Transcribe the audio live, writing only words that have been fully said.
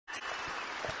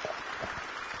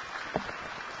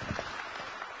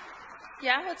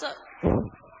Yeah, what's up?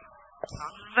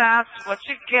 That's what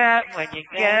you get when you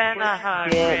get in a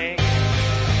hurry.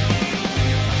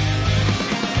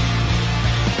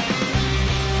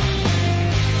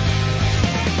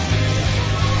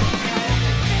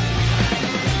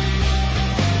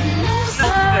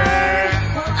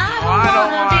 I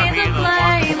don't wanna be the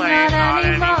blame, not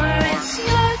anymore. It's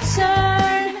your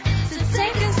turn to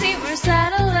take a seat. We're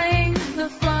settling the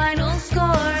final score.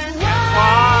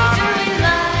 Why do we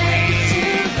like to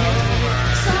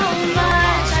so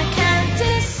much? I can't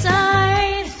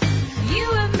decide. You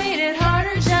have made it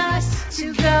harder just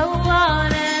to go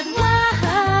on, and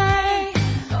why?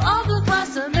 All the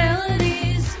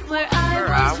possibilities where I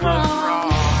was wrong.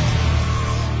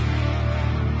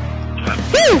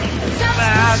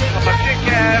 That's what you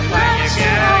get when you get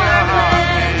your heart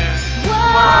in.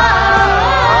 Whoa,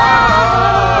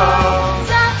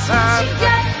 that's what you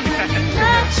get when you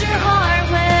let your heart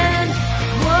win.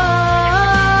 Whoa,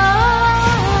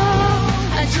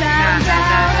 I drowned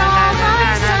out all my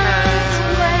time to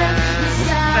win the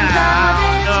sound of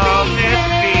its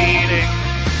beating.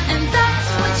 And that's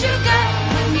what you get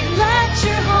when you let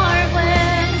your heart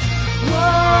win.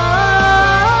 Whoa.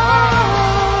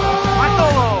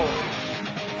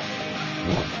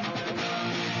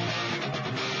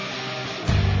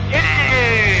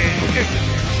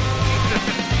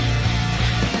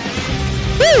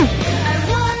 I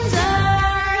wonder,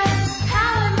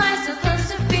 how am I supposed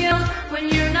to feel when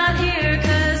you're not here?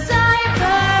 'Cause I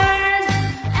burned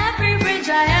every bridge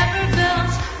I ever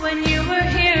built when you were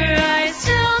here. I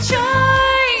still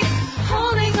try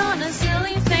holding on to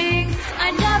silly things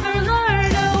I never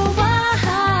learned. Oh,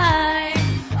 why?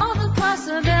 All the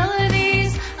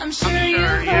possibilities I'm sure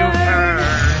you've heard.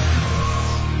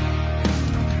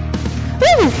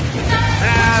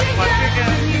 That's what you get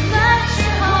when you let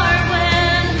your heart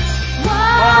win.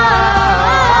 Whoa,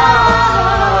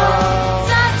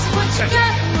 that's what you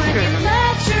get when you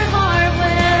let your heart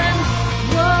win.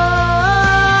 Whoa,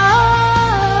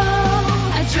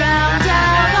 I drowned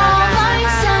out all my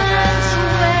sense to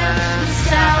win the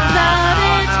sound of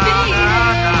its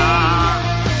beating.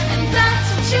 And that's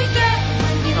what you get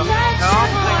when you let your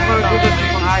heart win.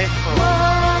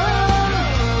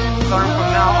 Starting from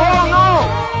now. Oh no!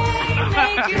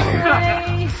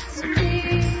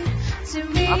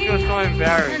 I feel so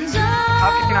embarrassed. How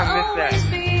can I miss that?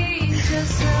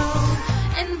 Just so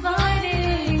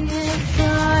inviting if I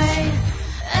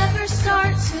ever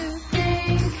start to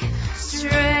think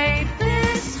straight.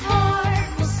 This heart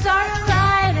will start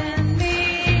riding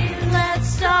me. Let's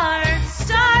start.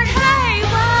 Hey,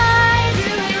 why do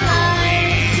we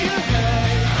like to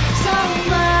hurt so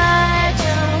much?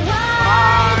 Oh,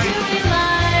 why do we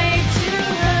like to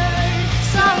hurt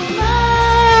so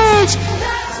much?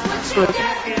 That's what you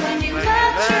get when you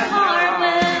let your heart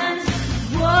win.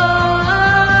 Whoa,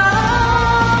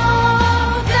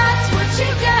 that's what you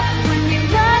get when you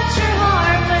let your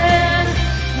heart win.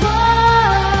 Whoa,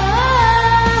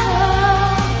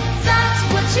 that's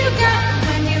what you get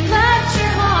when you let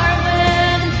your heart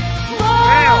win.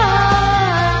 Whoa,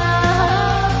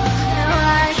 now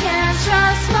I can't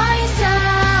trust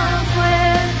myself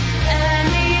with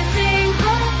anything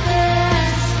but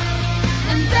this.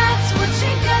 And that's what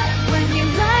you get when you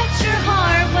let your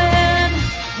heart win.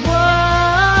 Whoa.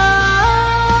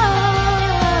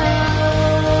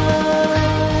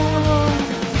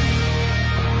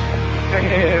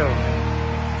 Ew.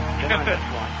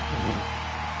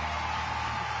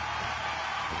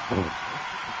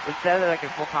 It said that I can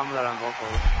full combo that on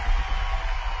vocals.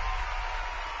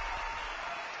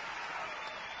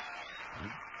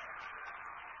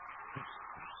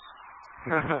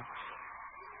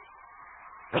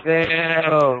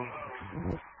 Ew.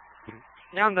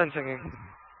 Now I'm done singing.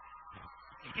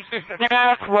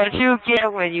 That's what you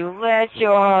get when you let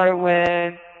your heart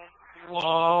win.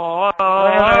 Whoa.